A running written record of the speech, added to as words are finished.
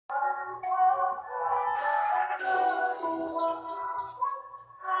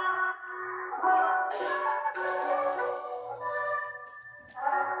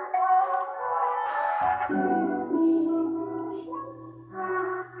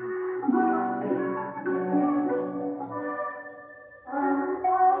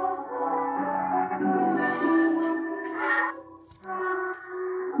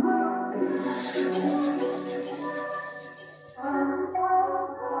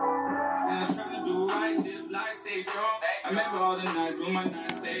I remember all the nights when my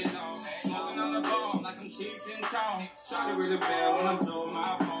nights stayed long. Smoking on the bone like I'm Cheech and Chong. Shawty really bad when I'm blowing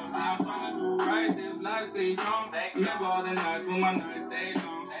my phone. See, I'm trying to do right, live life, stay strong. Remember all the nights when my nights stayed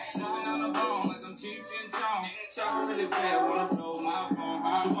long. Smoking on the bone like I'm Cheech and Chong. Shawty really bad when I blow my phone.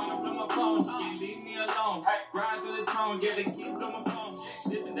 She wanna blow my phone, she can't leave me alone. Ride through the tone, yeah, they keep blowing my phone.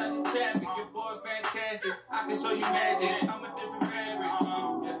 Dipping out your traffic, your boy fantastic. I can show you magic, I'm a different fabric.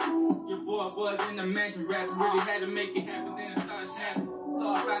 Your boy was in the mansion rapping, really had to make it happen, then it started snapping.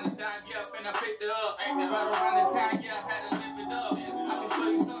 So I found a dime, yeah, and I picked it up. Right around the time, yeah, I had to live it up. I can show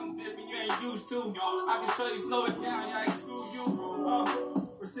you something different you ain't used to. I can show you slow it down, yeah, I exclude you.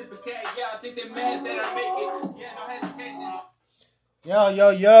 Reciprocate, yeah, I think they mad that I make it. Yeah, no hesitation.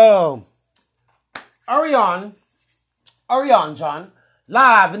 Yo. Arion, John.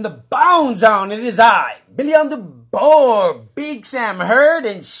 Live in the Bone Zone. It is I, Billy on the board, Big Sam Heard,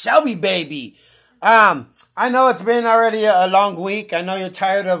 and Shelby Baby. I know it's been already a long week. I know you're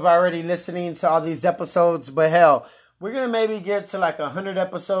tired of already listening to all these episodes, but hell, we're going to maybe get to like 100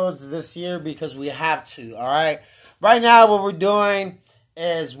 episodes this year because we have to, all right? Right now, what we're doing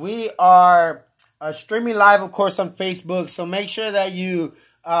is we are streaming live, of course, on Facebook. So make sure that you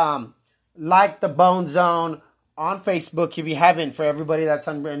like the Bone Zone on Facebook if you haven't, for everybody that's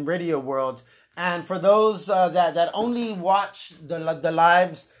in Radio World. And for those that only watch the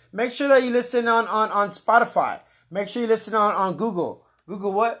lives, make sure that you listen on Spotify. Make sure you listen on Google.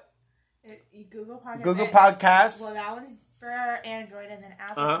 Google what? Google Podcast. Google Podcasts. Well, that one's for Android, and then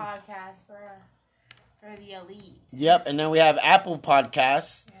Apple Podcasts for the elite. Yep, and then we have Apple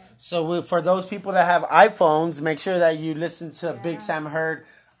Podcasts. Yeah. So for those people that have iPhones, make sure that you listen to Big Sam Heard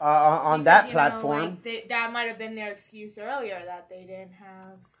on that platform. That might have been their excuse earlier that they didn't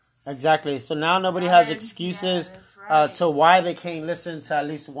have. Exactly. So now nobody has excuses to why they can't listen to at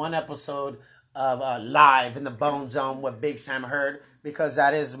least one episode of Live in the Bone Zone with Big Sam Heard, because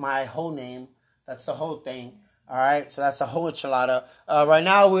that is my whole name. That's the whole thing. All right. So that's the whole enchilada. Right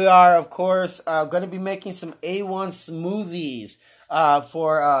now we are, of course, going to be making some A1 smoothies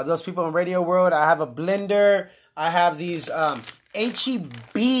for those people in Radio World. I have a blender. I have these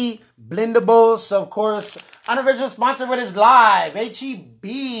HEB blendables. So, of course, unofficial sponsor with is Live. HEB.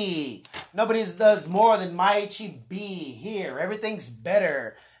 Nobody does more than my HEB here. Everything's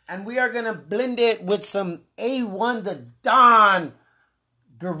better. And we are going to blend it with some A1ThaDon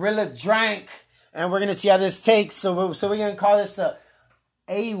Gorilla Drink. And we're going to see how this takes. So we're going to call this a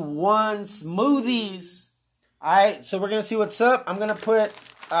A1 Smoothies. All right. So we're going to see what's up. I'm going to put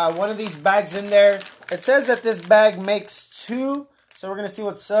one of these bags in there. It says that this bag makes 2. So we're going to see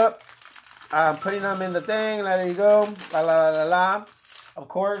what's up. I'm putting them in the thing. There you go. La. Of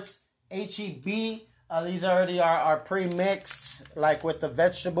course, HEB. These already are pre-mixed, like with the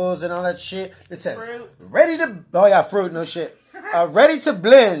vegetables and all that shit. It says, fruit. Ready to... Oh, yeah, fruit. No shit. Ready to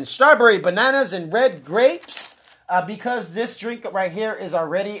blend. Strawberry, bananas, and red grapes. Because this drink right here is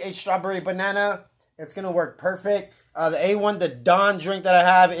already a strawberry banana, it's going to work perfect. The A1ThaDon drink that I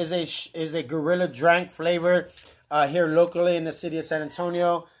have is a Gorilla Drink flavor here locally in the city of San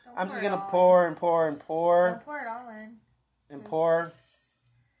Antonio. I'm just going to pour and pour and pour. Don't pour it all in. And pour.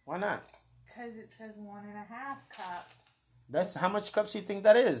 Why not? Because it says 1.5 cups. That's how much cups you think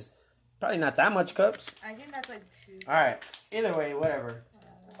that is? Probably not that much cups. I think that's like 2 cups. All right. Either way, whatever.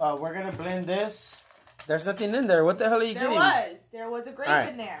 We're going to blend this. There's nothing in there. What the hell are you getting? There was a grape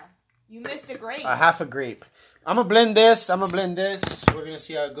in there. You missed a grape. Half a grape. I'm going to blend this. We're going to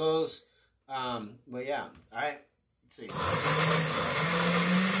see how it goes. But yeah. All right. Let's see.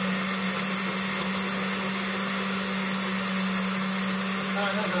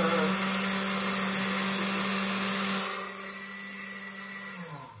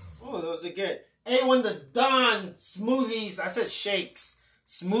 Oh, those are good. A1ThaDon smoothies. I said shakes.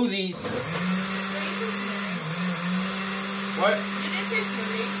 Smoothies. What? You didn't say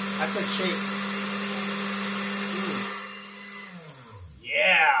smoothie. I said shake.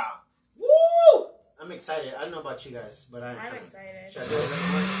 Yeah. Woo! I'm excited. I don't know about you guys, but I'm excited. Should I do it that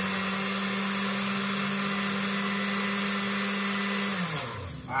much?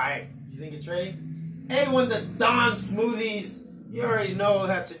 Alright. You think it's ready? A1ThaDon smoothies. You already know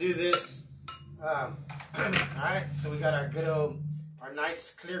how to do this. Alright, so we got our good old, our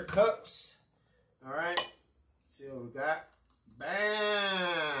nice clear cups. Alright, let's see what we got.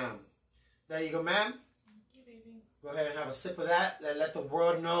 Bam! There you go, ma'am. Go ahead and have a sip of that. Let the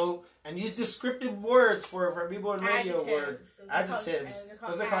world know. And use descriptive words for people in radio words. Adjectives.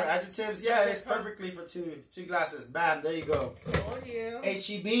 Those are called adjectives. Yeah, it's perfectly for two glasses. Bam, there you go. Told you.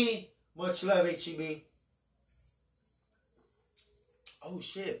 HEB. Much love, HEB. Oh,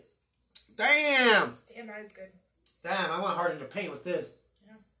 shit. Damn! Damn, that is good. Damn, I went hard in the paint with this.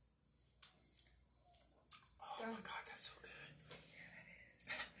 Yeah. Oh, my God, that's so good. Yeah, that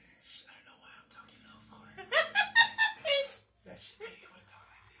is. I don't know why I'm talking low for it. That shit made me want to talk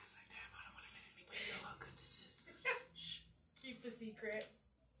like this. Like, damn, I don't want to let anybody know how good this is. Keep the secret.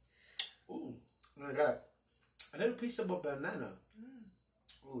 Ooh. And I got a little piece of a banana.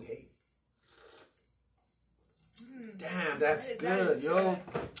 Ooh, hey. Damn, that's good, yo.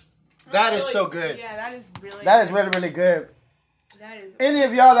 That is so good. Yeah, that is really That is really, really good. That is. Any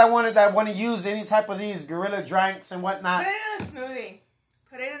of y'all that want to use any type of these gorilla drinks and whatnot, Put it in a smoothie.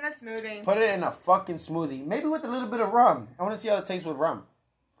 Put it in a smoothie. put it in a fucking smoothie. Maybe with a little bit of rum. I want to see how it tastes with rum.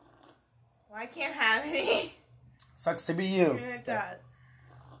 Well, I can't have any. Sucks to be you. It does.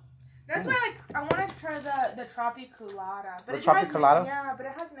 That's why, I want to try the Tropicolada. But The it Tropicolada? Yeah, but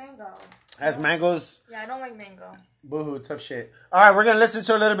it has mango. Has mangoes. Yeah, I don't like mango. Boo-hoo, tough shit. All right, we're going to listen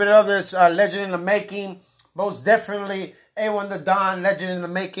to a little bit of this Legend in the Making. Most definitely A1ThaDon, Legend in the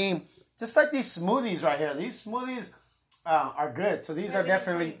Making. Just like these smoothies right here. These smoothies are good. So these are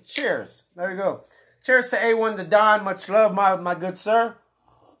definitely... Cheers. There you go. Cheers to A1ThaDon. Much love, my good sir.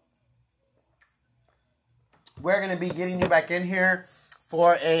 We're going to be getting you back in here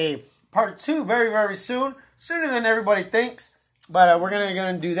for a part 2 very, very soon. Sooner than everybody thinks. But we're going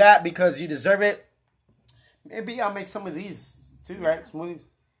to do that because you deserve it. Maybe I'll make some of these too, right? Smoothies.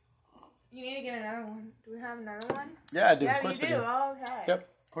 You need to get another one. Do we have another one? Yeah, I do. Yeah, Of course you I do. do. Oh, okay. Yep,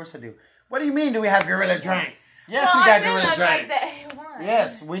 of course I do. What do you mean, do we have Gorilla Drink? Yes, well, we got I Gorilla look Drink. like the A1.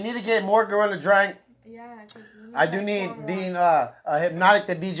 Yes, we need to get more Gorilla Drink. Yeah. I do need Hypnotic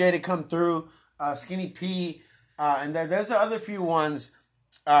the DJ to come through. Skinny P. And there's other few ones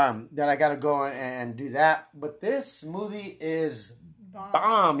that I got to go and do that. But this smoothie is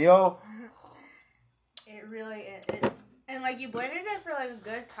bomb, yo. It really is. And like you blended it for like a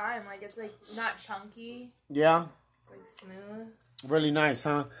good time. Like it's like not chunky. Yeah. It's like smooth. Really nice,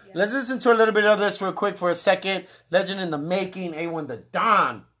 huh? Yeah. Let's listen to a little bit of this real quick for a second. Legend in the Making,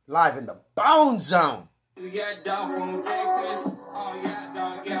 A1ThaDon, live in the Bone Zone. Yeah, dog from Texas. Oh, yeah,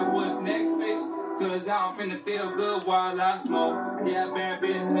 dog, yeah, what's next, bitch? Cause I'm finna feel good while I smoke. Yeah, bad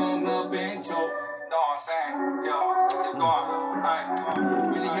bitch come up and choke. Know what I'm saying? Yo, keep going. Alright,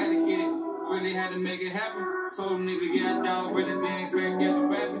 really had to get it. Really had to make it happen. Told a nigga, yeah, dog, really didn't expect that to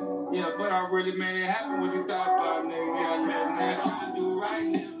happen. Yeah, but I really made it happen. What you thought about, nigga? Yeah, man, I'm trying to do right,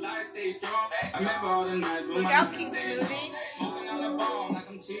 live life, stay strong. I remember all the nights when my niggas stayed alone. Smoking on the bone like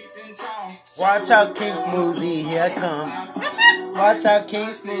I'm cheating Chong. Watch out, King Smoothie, here I come. Watch out, King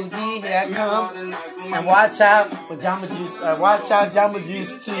Smoothie, here I come. And watch out for Jamba Juice. Watch out, Jamba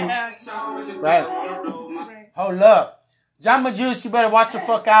Juice too. Right. Hold up, Jamba Juice, you better watch the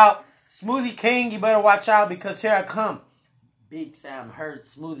fuck out. Smoothie King, you better watch out because here I come. Big Sam Hurt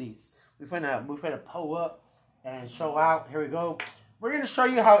Smoothies. We're gonna pull up and show out. Here we go. We're gonna show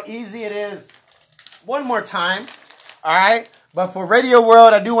you how easy it is. One more time, all right. But for Radio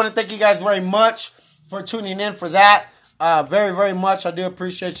World, I do want to thank you guys very much for tuning in for that. Very, very much. I do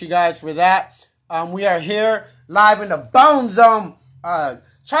appreciate you guys for that. We are here live in the Bone Zone.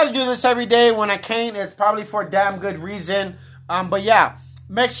 Try to do this every day. When I can't, it's probably for a damn good reason. But yeah,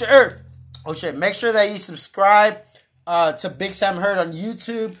 make sure. Oh shit! Make sure that you subscribe to Big Sam Hurt on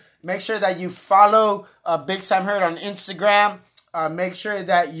YouTube. Make sure that you follow Big Sam Hurt on Instagram. Make sure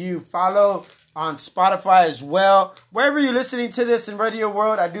that you follow on Spotify as well. Wherever you're listening to this in Radio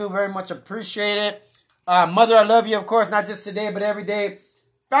World, I do very much appreciate it. Mother, I love you, of course, not just today, but every day.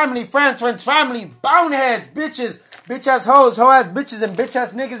 Family, friends, family, boneheads, bitches, bitch-ass hoes, hoe-ass bitches, and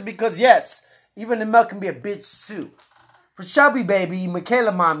bitch-ass niggas, because yes, even the milk can be a bitch too. For Shelby, baby,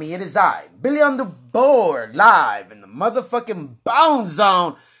 Michaela, mommy, it is I, Billy on the board, live in the motherfucking Bone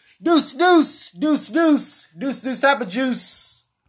Zone. Deuce, deuce, deuce, deuce, deuce, deuce, apple juice.